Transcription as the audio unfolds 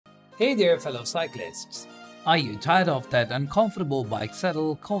Hey there fellow cyclists! Are you tired of that uncomfortable bike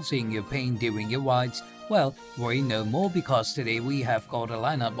saddle causing you pain during your rides? Well, worry no more because today we have got a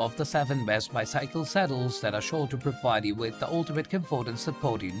lineup of the 7 best bicycle saddles that are sure to provide you with the ultimate comfort and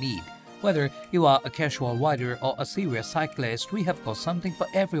support you need. Whether you are a casual rider or a serious cyclist, we have got something for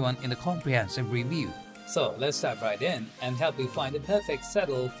everyone in a comprehensive review. So let's dive right in and help you find the perfect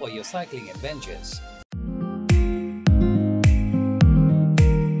saddle for your cycling adventures.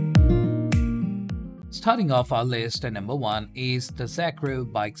 Starting off our list at number 1 is the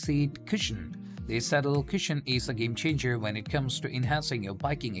Zacro bike seat cushion. This saddle cushion is a game changer when it comes to enhancing your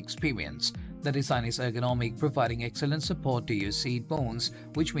biking experience. The design is ergonomic, providing excellent support to your seat bones,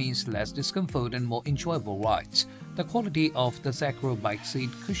 which means less discomfort and more enjoyable rides. The quality of the Zacro bike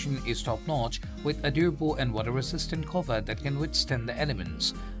seat cushion is top-notch, with a durable and water-resistant cover that can withstand the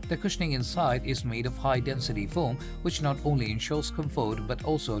elements. The cushioning inside is made of high-density foam, which not only ensures comfort but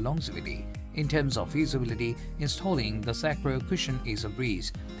also longevity. In terms of usability, installing the Zacro cushion is a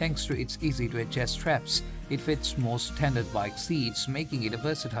breeze, thanks to its easy-to-adjust straps. It fits most standard bike seats, making it a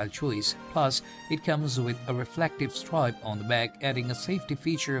versatile choice. Plus, it comes with a reflective stripe on the back, adding a safety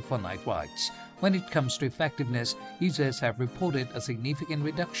feature for night rides. When it comes to effectiveness, users have reported a significant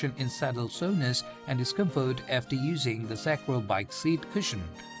reduction in saddle soreness and discomfort after using the Zacro bike seat cushion.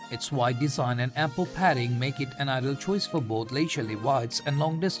 Its wide design and ample padding make it an ideal choice for both leisurely rides and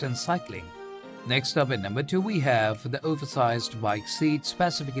long-distance cycling. Next up at number 2 we have the Oversized bike seat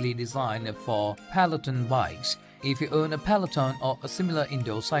specifically designed for Peloton bikes. If you own a Peloton or a similar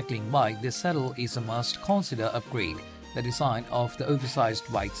indoor cycling bike, this saddle is a must-consider upgrade. The design of the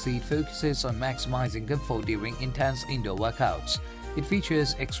Oversized bike seat focuses on maximizing comfort during intense indoor workouts. It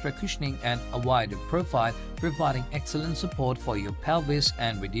features extra cushioning and a wider profile, providing excellent support for your pelvis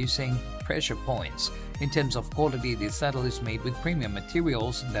and reducing pressure points. In terms of quality, this saddle is made with premium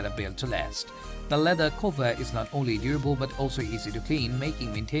materials that are built to last. The leather cover is not only durable but also easy to clean,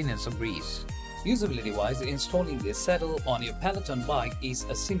 making maintenance a breeze. Usability-wise, installing this saddle on your Peloton bike is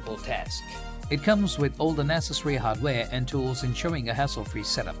a simple task. It comes with all the necessary hardware and tools, ensuring a hassle-free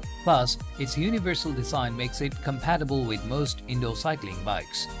setup. Plus, its universal design makes it compatible with most indoor cycling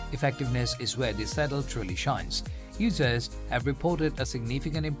bikes. Effectiveness is where this saddle truly shines. Users have reported a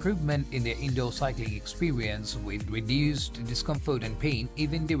significant improvement in their indoor cycling experience with reduced discomfort and pain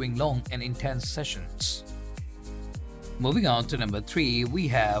even during long and intense sessions. Moving on to number 3, we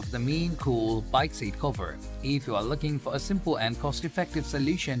have the Meencool bike seat cover. If you are looking for a simple and cost-effective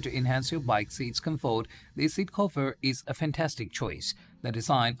solution to enhance your bike seat's comfort, this seat cover is a fantastic choice. The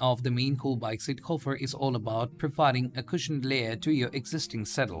design of the Meencool bike seat cover is all about providing a cushioned layer to your existing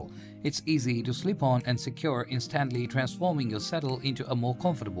saddle. It's easy to slip on and secure, instantly transforming your saddle into a more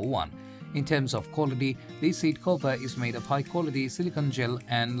comfortable one. In terms of quality, this seat cover is made of high-quality silicone gel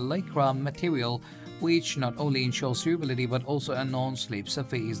and lycra material, which not only ensures durability but also a non-slip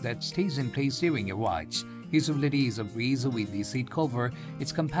surface that stays in place during your rides. Usability is a breeze with the seat cover.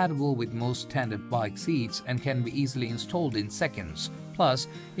 It's compatible with most standard bike seats and can be easily installed in seconds. Plus,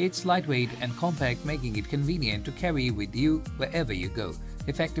 it's lightweight and compact, making it convenient to carry with you wherever you go.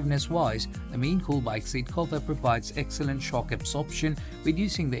 Effectiveness-wise, the Meencool bike seat cover provides excellent shock absorption,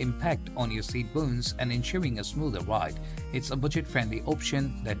 reducing the impact on your seat bones and ensuring a smoother ride. It's a budget-friendly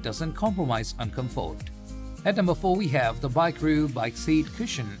option that doesn't compromise on comfort. At number 4, we have the Bikeroo bike seat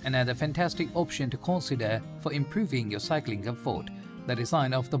cushion, another fantastic option to consider for improving your cycling comfort. The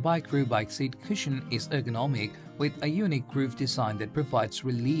design of the Bikeroo bike seat cushion is ergonomic, with a unique groove design that provides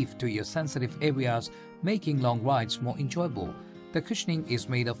relief to your sensitive areas, making long rides more enjoyable. The cushioning is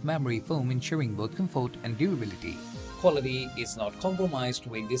made of memory foam, ensuring both comfort and durability. Quality is not compromised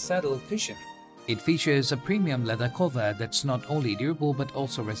with this saddle cushion. It features a premium leather cover that's not only durable but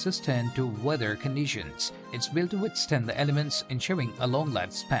also resistant to weather conditions. It's built to withstand the elements, ensuring a long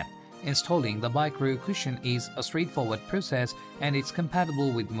lifespan. Installing the Bikeroo cushion is a straightforward process and it's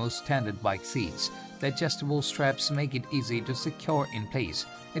compatible with most standard bike seats. The adjustable straps make it easy to secure in place.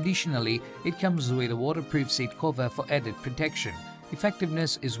 Additionally, it comes with a waterproof seat cover for added protection.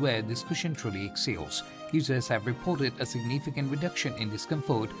 Effectiveness is where this cushion truly excels. Users have reported a significant reduction in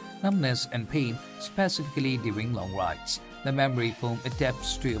discomfort, numbness and pain, specifically during long rides. The memory foam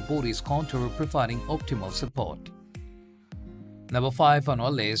adapts to your body's contour, providing optimal support. Number 5 on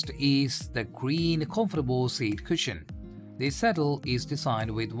our list is the GREAN comfortable seat cushion. This saddle is designed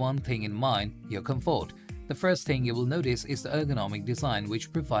with one thing in mind: your comfort. The first thing you will notice is the ergonomic design,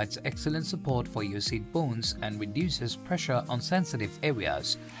 which provides excellent support for your seat bones and reduces pressure on sensitive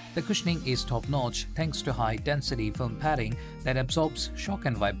areas. The cushioning is top-notch thanks to high-density foam padding that absorbs shock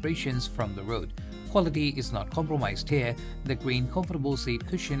and vibrations from the road. Quality is not compromised here. The GREAN comfortable seat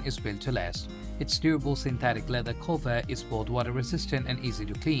cushion is built to last. Its durable synthetic leather cover is both water-resistant and easy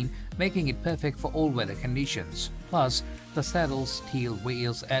to clean, making it perfect for all weather conditions. Plus, the saddle's steel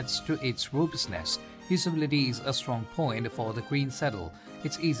rails adds to its robustness. Usability is a strong point for the GREAN saddle.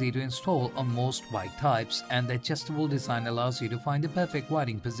 It's easy to install on most bike types, and the adjustable design allows you to find the perfect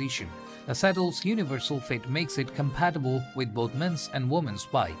riding position. The saddle's universal fit makes it compatible with both men's and women's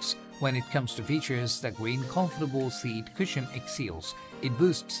bikes. When it comes to features, the GREAN comfortable seat cushion excels. It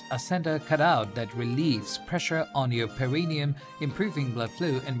boasts a center cutout that relieves pressure on your perineum, improving blood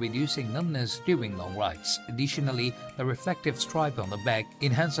flow and reducing numbness during long rides. Additionally, the reflective stripe on the back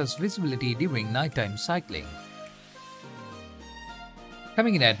enhances visibility during nighttime cycling.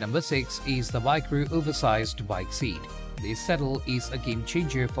 Coming in at number 6 is the Bikeroo Oversized Bike Seat. This saddle is a game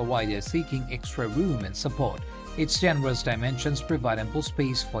changer for riders seeking extra room and support. Its generous dimensions provide ample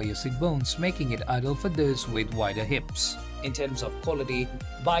space for your seat bones, making it ideal for those with wider hips. In terms of quality,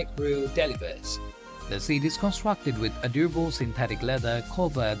 Bikeroo delivers. The seat is constructed with a durable synthetic leather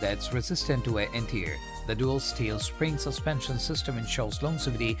cover that's resistant to wear and tear. The dual steel spring suspension system ensures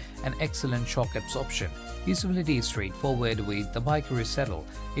longevity and excellent shock absorption. Usability is straightforward with the Bikeroo saddle.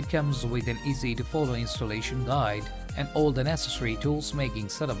 It comes with an easy-to-follow installation guide and all the necessary tools, making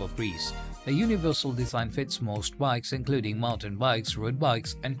setup a breeze. The universal design fits most bikes, including mountain bikes, road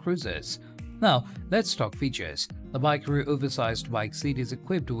bikes, and cruisers. Now, let's talk features. The Bikeroo Oversized Bike Seat is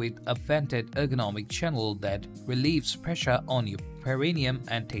equipped with a vented ergonomic channel that relieves pressure on your perineum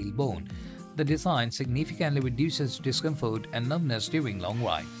and tailbone. The design significantly reduces discomfort and numbness during long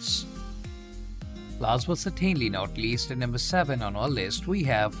rides. Last but certainly not least, at number 7 on our list, we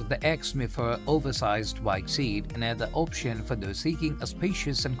have the Xmifer Oversized Bike Seat, another option for those seeking a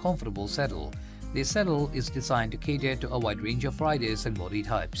spacious and comfortable saddle. This saddle is designed to cater to a wide range of riders and body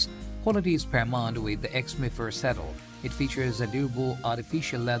types. Quality is paramount with the Xmifer saddle. It features a durable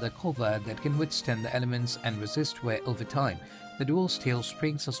artificial leather cover that can withstand the elements and resist wear over time. The dual steel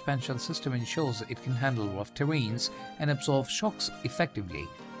spring suspension system ensures it can handle rough terrains and absorb shocks effectively.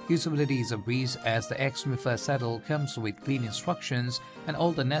 Usability is a breeze as the Xmifer saddle comes with clean instructions and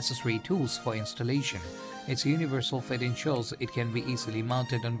all the necessary tools for installation. Its universal fit ensures it can be easily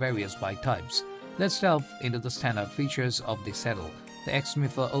mounted on various bike types. Let's delve into the standout features of this saddle. The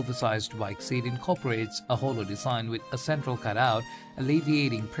Xmifer Oversized Bike Seat incorporates a hollow design with a central cutout,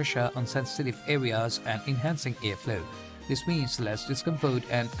 alleviating pressure on sensitive areas and enhancing airflow. This means less discomfort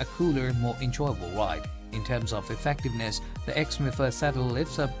and a cooler, more enjoyable ride. In terms of effectiveness, the Xmifer saddle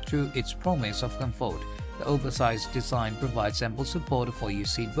lives up to its promise of comfort. The oversized design provides ample support for your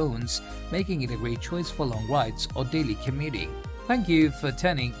seat bones, making it a great choice for long rides or daily commuting. Thank you for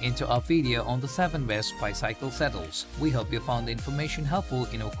tuning into our video on the 7 best bicycle saddles. We hope you found the information helpful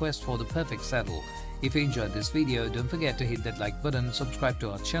in our quest for the perfect saddle. If you enjoyed this video, don't forget to hit that like button, subscribe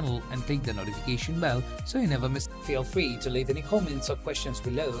to our channel and click the notification bell so you never miss. Feel free to leave any comments or questions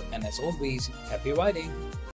below, and as always, happy riding!